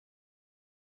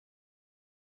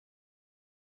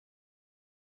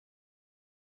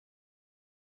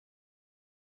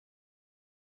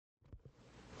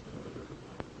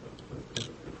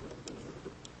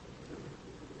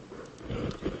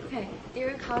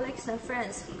Dear colleagues and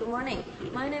friends, good morning.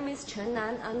 My name is Nan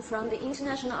Chen. I'm from the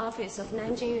International Office of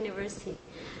Nanjing University.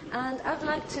 And I'd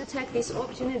like to take this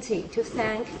opportunity to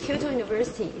thank Kyoto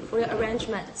University for the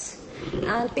arrangements.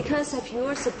 And because of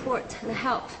your support and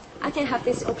help, I can have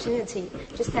this opportunity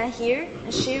to stand here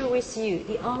and share with you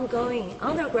the ongoing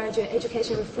undergraduate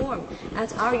education reform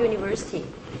at our university.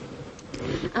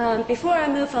 Before I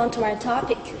move on to my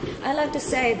topic, I'd like to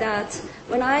say that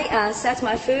when I set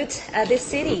my foot at this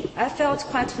city, I felt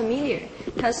quite familiar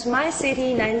because my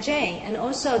city, Nanjing, and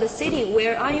also the city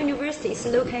where our university is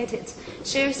located,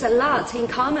 shares a lot in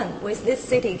common with this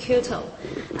city, Kyoto.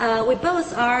 We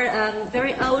both are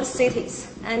very old cities,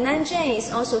 and Nanjing is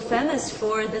also famous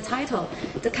for the title,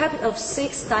 the capital of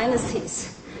 6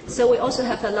 dynasties. So we also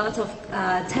have a lot of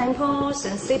temples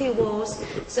and city walls.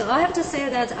 So I have to say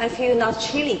that I feel not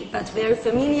chilly, but very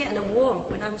familiar and warm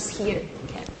when I'm here.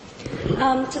 Okay.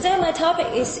 Today my topic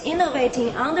is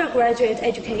Innovating Undergraduate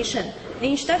Education, an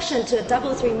introduction to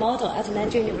the 3 model at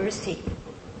Nanjing University.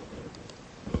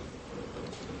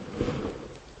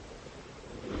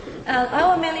 I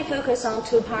will mainly focus on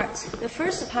 2 parts. The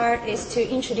first part is to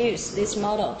introduce this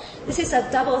model. This is a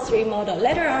 3 model.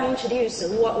 Later on, introduce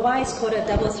why it's called a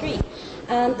 3.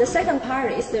 And the second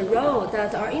part is the role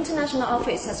that our international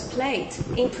office has played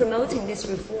in promoting this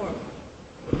reform.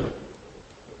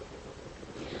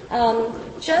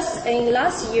 Just in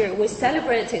last year, we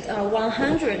celebrated our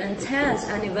 110th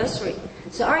anniversary.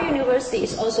 So our university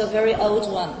is also a very old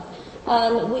one.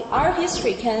 Our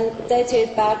history can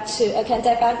date back to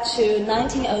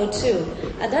 1902.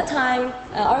 At that time,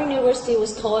 our university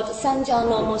was called Sanjiang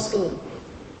Normal School.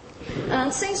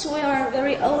 And since we are a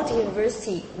very old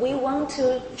university, we want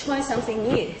to try something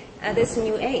new at this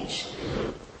new age.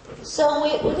 So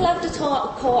we would like to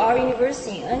call our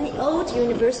university an old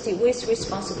university with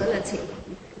responsibility.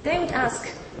 They would ask,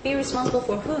 be responsible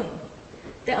for whom?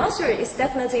 The answer is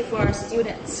definitely for our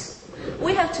students.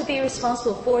 We have to be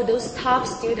responsible for those top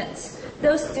students,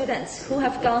 those students who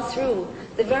have gone through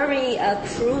the very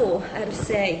cruel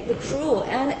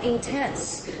and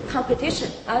intense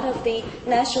competition out of the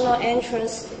national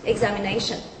entrance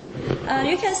examination.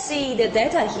 You can see the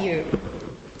data here.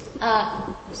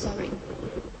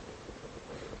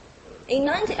 In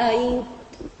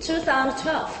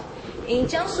 2012, in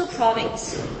Jiangsu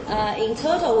province, in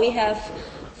total we have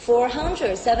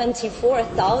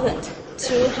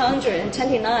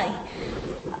 474,229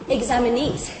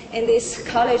 examinees in this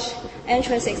college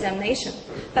entrance examination,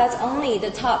 but only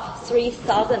the top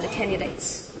 3,000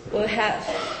 candidates will have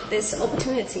this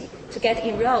opportunity to get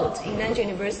enrolled in Nanjing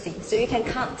University. So you can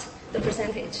count the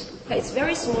percentage. Okay, it's a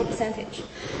very small percentage.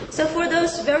 So for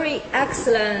those very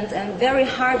excellent and very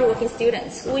hardworking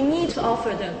students, we need to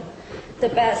offer them the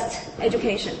best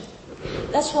education.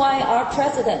 That's why our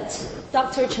president,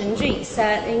 Dr. Chen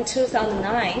said in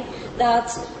 2009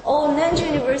 that all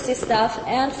Nanjing University staff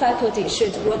and faculty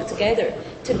should work together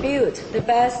to build the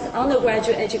best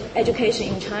undergraduate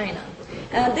education in China.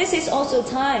 And this is also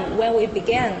time when we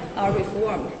began our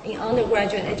reform in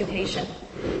undergraduate education.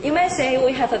 You may say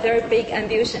we have a very big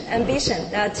ambition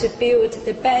that to build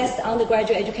the best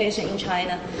undergraduate education in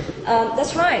China.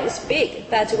 That's right, it's big,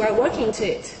 but we are working to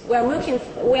it. We are moving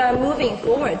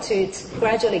forward to it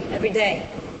gradually every day.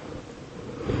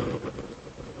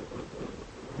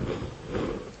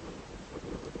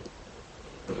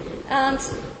 And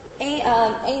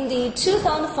in the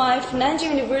 2005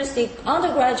 Nanjing University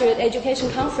Undergraduate Education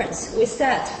Conference, we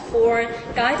set 4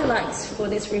 guidelines for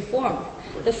this reform.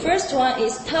 The first one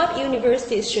is top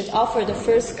universities should offer the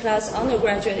first-class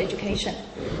undergraduate education.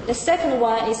 The second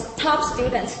one is top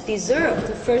students deserve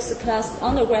the first-class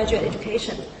undergraduate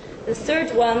education. The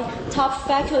third one, top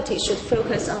faculty should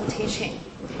focus on teaching.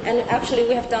 And actually,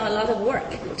 we have done a lot of work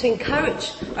to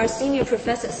encourage our senior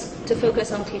professors to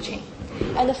focus on teaching.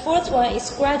 And the fourth one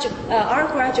is our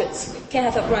graduates can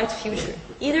have a bright future,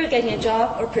 either getting a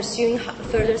job or pursuing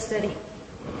further study.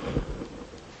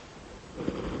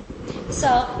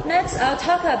 So next, I'll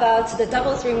talk about the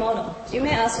 3 model. You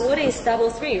may ask, what is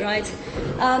 3, right?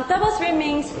 3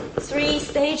 means 3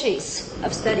 stages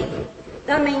of study.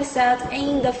 That means that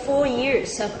in the 4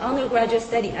 years of undergraduate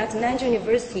study at Nanjing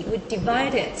University, we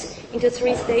divide it into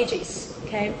 3 stages.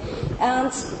 Okay,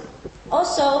 and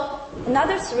also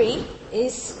another 3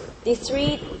 is the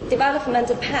 3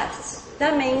 developmental paths.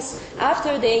 That means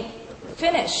after they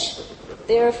finish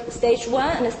their stage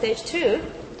 1 and stage 2,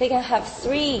 they can have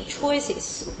 3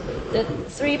 choices, the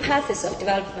 3 paths of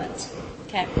development.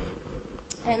 Okay,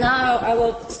 and now I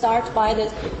will start by the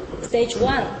stage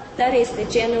 1. That is the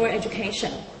general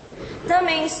education. That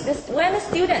means that when the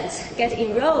students get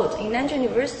enrolled in Nanjing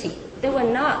University, they will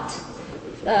not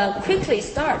quickly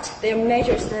start their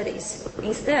major studies.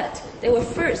 Instead, they will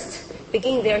first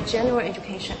begin their general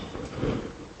education.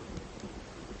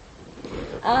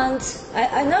 And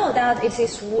I know that it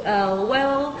is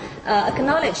well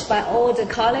acknowledged by all the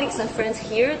colleagues and friends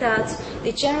here that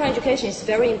the general education is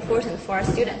very important for our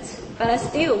students. But I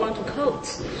still want to quote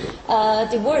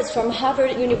the words from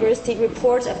Harvard University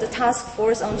report of the Task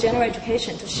Force on General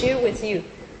Education to share with you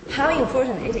how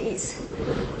important it is.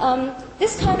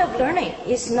 This kind of learning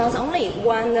is not only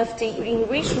one of the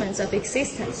enrichments of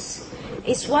existence,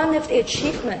 it's one of the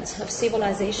achievements of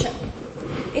civilization.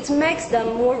 It makes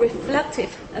them more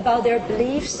reflective about their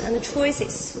beliefs and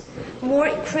choices, more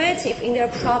creative in their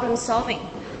problem solving,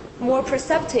 more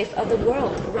perceptive of the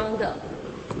world around them.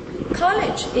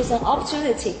 College is an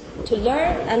opportunity to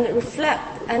learn and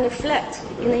reflect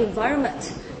in an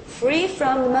environment free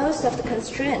from most of the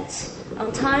constraints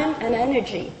on time and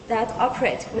energy that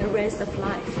operate in the rest of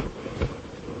life.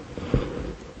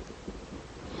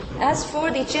 As for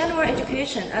the general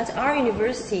education at our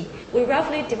university, we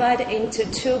roughly divide it into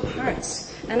two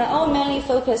parts, and I all mainly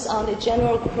focus on the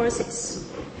general courses.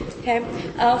 Okay?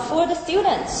 For the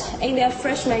students in their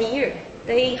freshman year,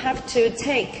 they have to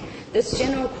take these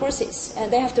general courses,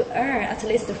 and they have to earn at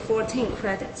least 14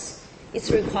 credits. It's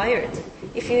required.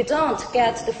 If you don't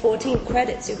get the 14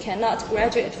 credits, you cannot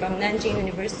graduate from Nanjing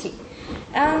University.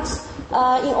 And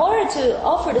in order to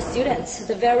offer the students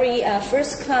the very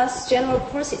first-class general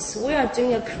courses, we are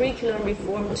doing a curriculum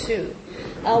reform too.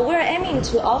 We're aiming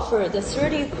to offer the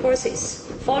 30 courses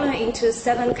falling into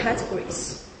 7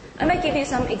 categories. I may give you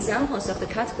some examples of the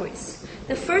categories.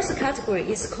 The first category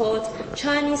is called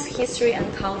Chinese History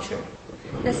and Culture.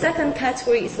 The second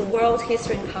category is the World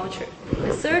History and Culture.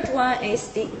 The third one is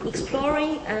the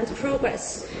Exploring and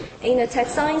Progress in the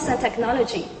Science and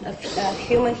Technology of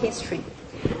Human History.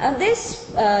 And these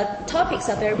topics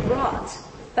are very broad,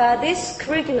 but these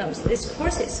curriculums, these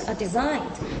courses are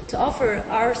designed to offer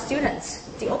our students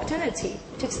the opportunity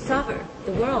to discover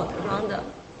the world around them,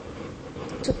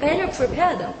 to better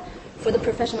prepare them for the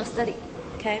professional study.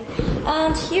 Okay?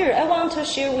 And here I want to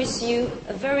share with you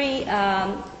a very,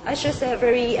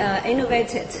 very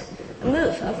innovative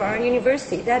move of our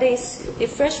university. That is the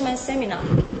freshman seminar.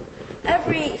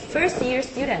 Every first-year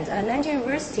student at Nanjing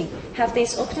University have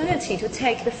this opportunity to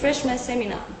take the freshman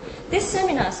seminar. These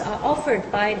seminars are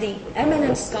offered by the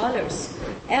eminent scholars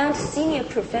and senior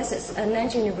professors at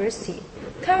Nanjing University.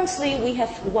 Currently, we have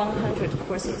 100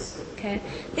 courses. Okay?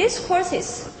 These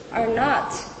courses are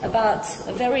not about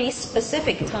a very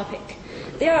specific topic.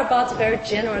 They are about very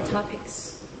general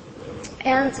topics.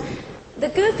 And the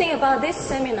good thing about this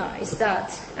seminar is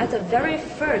that at the very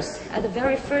first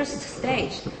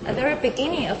stage, at the very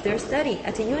beginning of their study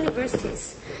at the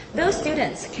universities, those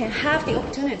students can have the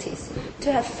opportunities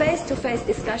to have face-to-face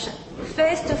discussion,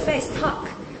 face-to-face talk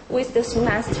with those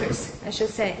masters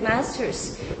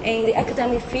in the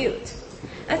academic field.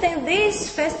 I think this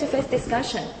face-to-face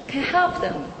discussion can help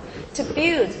them to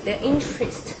build their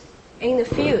interest in the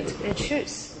field they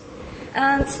choose.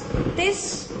 And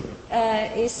this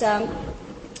is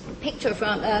picture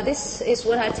from, this is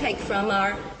what I take from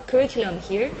our curriculum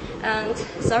here. And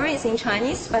sorry, it's in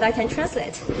Chinese, but I can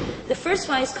translate. The first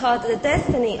one is called The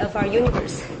Destiny of Our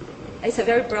Universe. It's a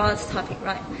very broad topic,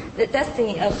 right? The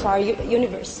destiny of our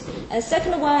universe. And the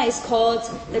second one is called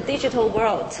The Digital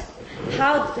World.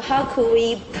 How could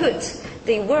we put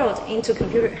the world into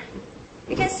computer?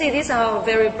 You can see these are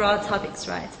very broad topics,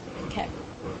 right? Okay.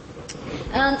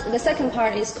 And the second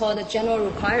part is called the General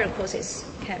Required Courses.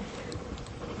 Okay.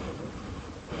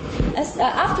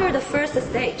 After the first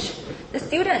stage, the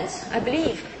students, I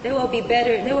believe, they will be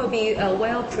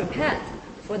well prepared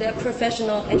for their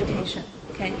professional education.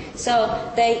 Okay,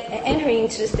 so they enter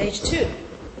into stage 2.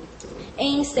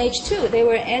 In stage 2, they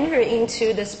will enter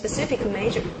into the specific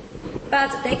major,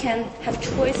 but they can have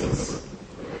choices.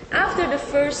 After the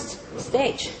first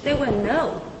stage, they will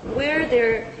know where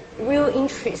their real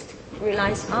interest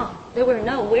relies on. They will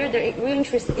know where their real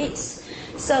interest is,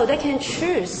 so they can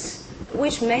choose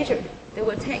which major they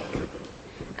will take.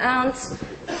 And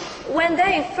when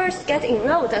they first get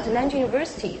enrolled at Nanjing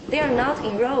University, they are not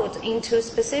enrolled into a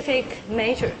specific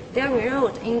major. They are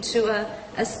enrolled into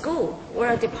a school or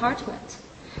a department.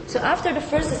 So after the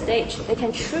first stage, they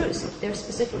can choose their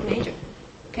specific major.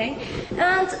 Okay?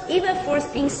 And even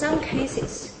in some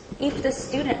cases, if the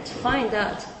student finds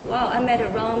that, wow, I made a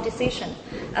wrong decision,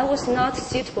 I was not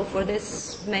suitable for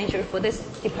this major, for this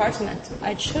department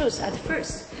I chose at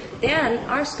first, then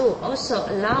our school also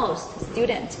allows the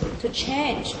student to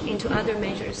change into other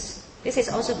majors. This is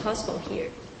also possible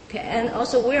here. Okay? And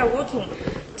also we are working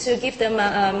to give them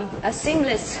a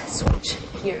seamless switch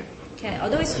here. Okay,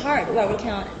 although it's hard, we're working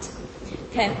on it.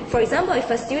 Okay, for example, if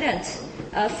a student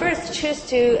first choose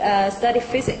to study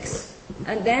physics,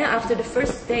 and then after the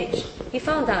first stage, he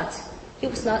found that he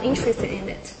was not interested in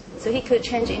it, so he could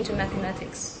change into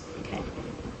mathematics. Okay.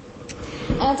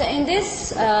 And in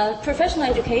this professional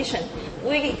education,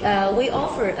 we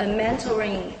offer a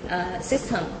mentoring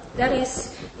system. That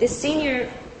is, the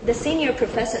senior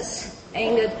professors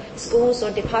in the schools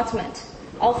or department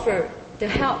offer the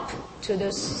help to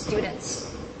those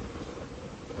students.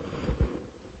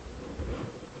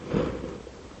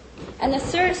 And the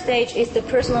third stage is the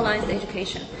personalized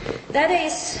education. That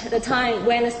is the time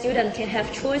when a student can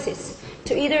have choices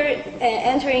to either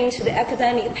enter into the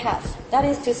academic path. That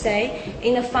is to say,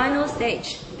 in the final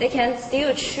stage, they can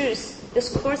still choose those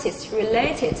courses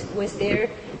related with their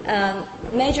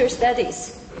major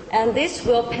studies. And this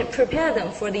will prepare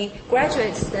them for the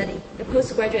graduate study, the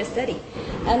postgraduate study.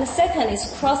 And the second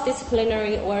is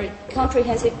cross-disciplinary or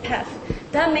comprehensive path.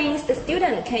 That means the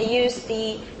student can use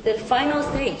the final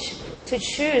stage to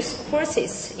choose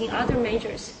courses in other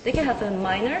majors. They can have a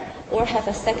minor or have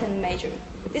a second major.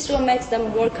 This will make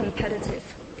them more competitive.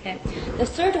 Okay. The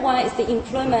third one is the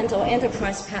employment or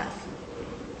enterprise path.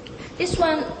 This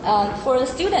one, for the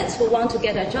students who want to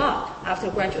get a job after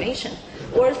graduation,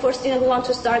 or for students who want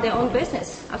to start their own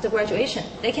business after graduation,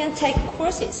 they can take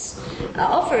courses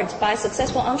offered by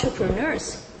successful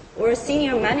entrepreneurs or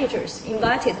senior managers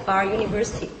invited by our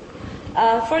university.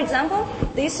 For example,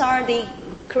 these are the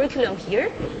curriculum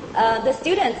here. The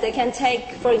students, they can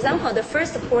take, for example, the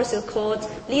first course is called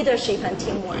Leadership and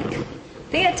Teamwork.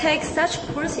 They can take such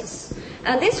courses,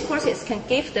 and these courses can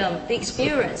give them the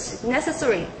experience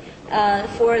necessary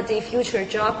for the future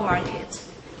job market.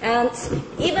 And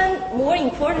even more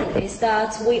important is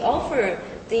that we offer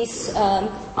these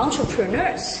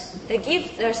entrepreneurs, they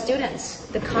give their students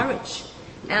the courage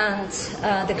and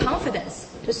the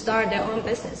confidence to start their own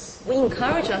business. We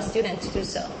encourage our students to do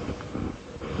so.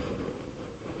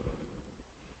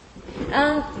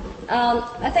 And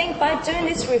I think by doing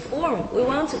this reform, we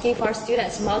want to give our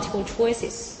students multiple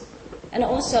choices and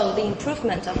also the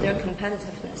improvement of their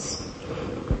competitiveness.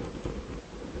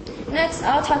 Next,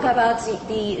 I'll talk about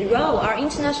the role our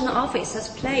international office has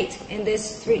played in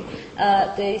this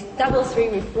the Double 3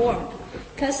 reform.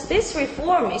 Because this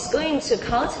reform is going to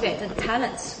cultivate the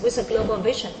talents with a global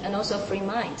vision and also a free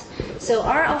mind. So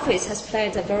our office has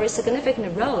played a very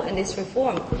significant role in this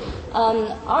reform.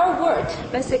 Our work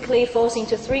basically falls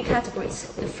into 3 categories.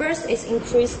 The first is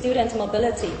increased student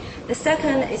mobility. The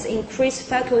second is increased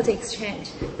faculty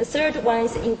exchange. The third one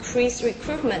is increased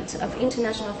recruitment of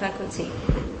international faculty.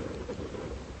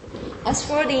 As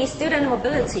for the student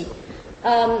mobility,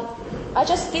 I'll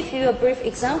just give you a brief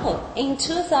example. In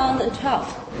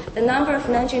 2012, the number of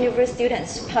Nanjing University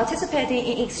students participating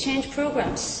in exchange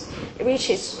programs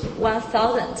reaches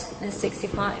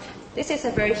 1,065. This is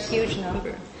a very huge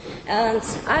number. And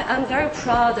I'm very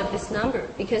proud of this number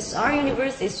because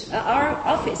our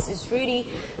office is really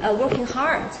working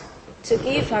hard to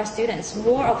give our students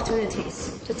more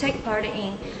opportunities to take part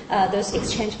in those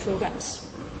exchange programs.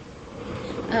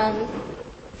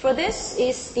 For this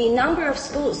is the number of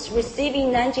schools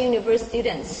receiving Nanjing University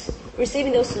students,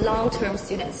 receiving those long-term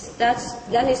students. That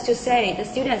is to say, the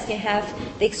students can have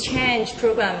the exchange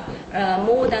program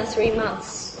more than 3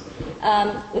 months.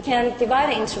 We can divide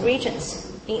it into regions.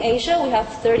 In Asia, we have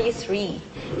 33,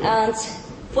 and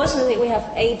fortunately, we have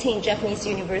 18 Japanese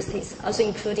universities, also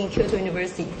including Kyoto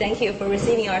University. Thank you for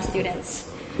receiving our students.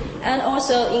 And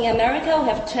also in America, we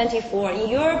have 24. In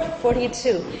Europe,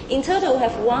 42. In total, we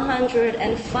have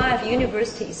 105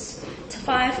 universities,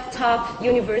 5 top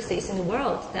universities in the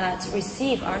world that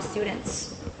receive our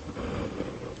students.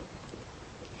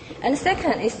 And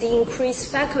second is the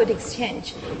increased faculty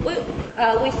exchange. We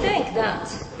think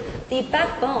that the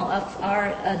backbone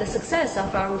of the success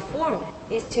of our reform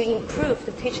is to improve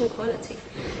the teaching quality.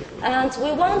 And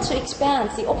we want to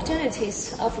expand the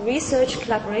opportunities of research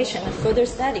collaboration and further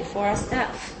study for our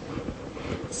staff.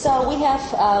 So we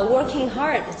have working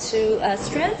hard to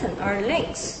strengthen our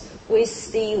links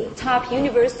with the top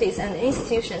universities and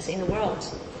institutions in the world.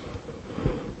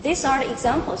 These are the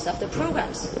examples of the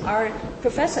programs our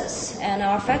professors and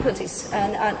our faculties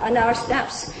and our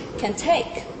staffs can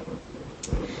take.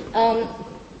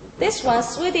 This one,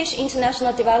 Swedish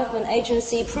International Development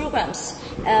Agency programs.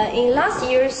 In last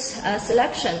year's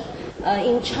selection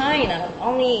in China,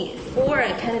 only 4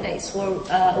 candidates were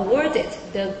awarded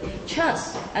the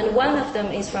chance, and one of them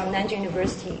is from Nanjing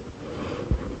University.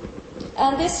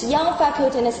 And this young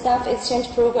faculty and staff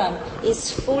exchange program is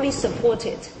fully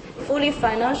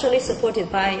financially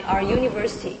supported by our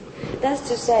university. That's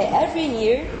to say, every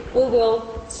year we will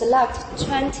select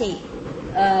 20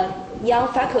 young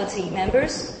faculty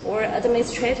members or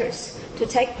administrators to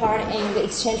take part in the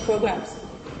exchange programs.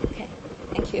 Okay,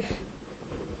 thank you.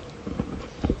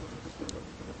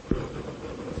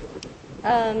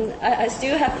 I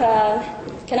still have,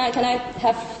 can I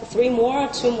have 3 more,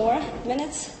 2 more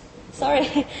minutes?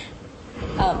 Sorry.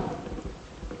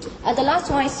 And the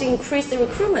last one is to increase the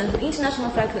recruitment of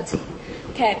international faculty.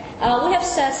 Okay, we have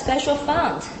set special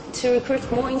fund to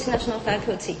recruit more international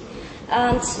faculty.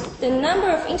 And the number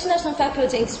of international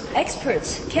faculty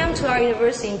experts came to our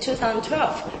university in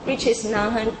 2012 reaches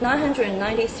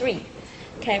 993.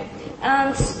 Okay,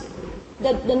 and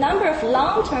the number of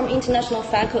long-term international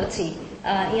faculty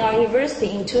in our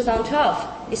university in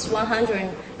 2012 is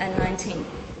 119.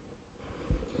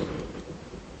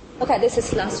 Okay, this is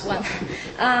the last one.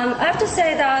 I have to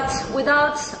say that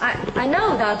I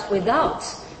know that without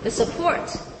the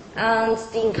support and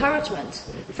the encouragement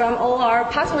from all our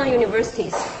partner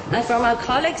universities and from our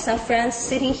colleagues and friends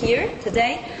sitting here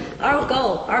today, our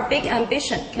goal, our big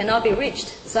ambition cannot be reached.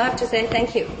 So I have to say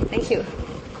thank you. Thank you.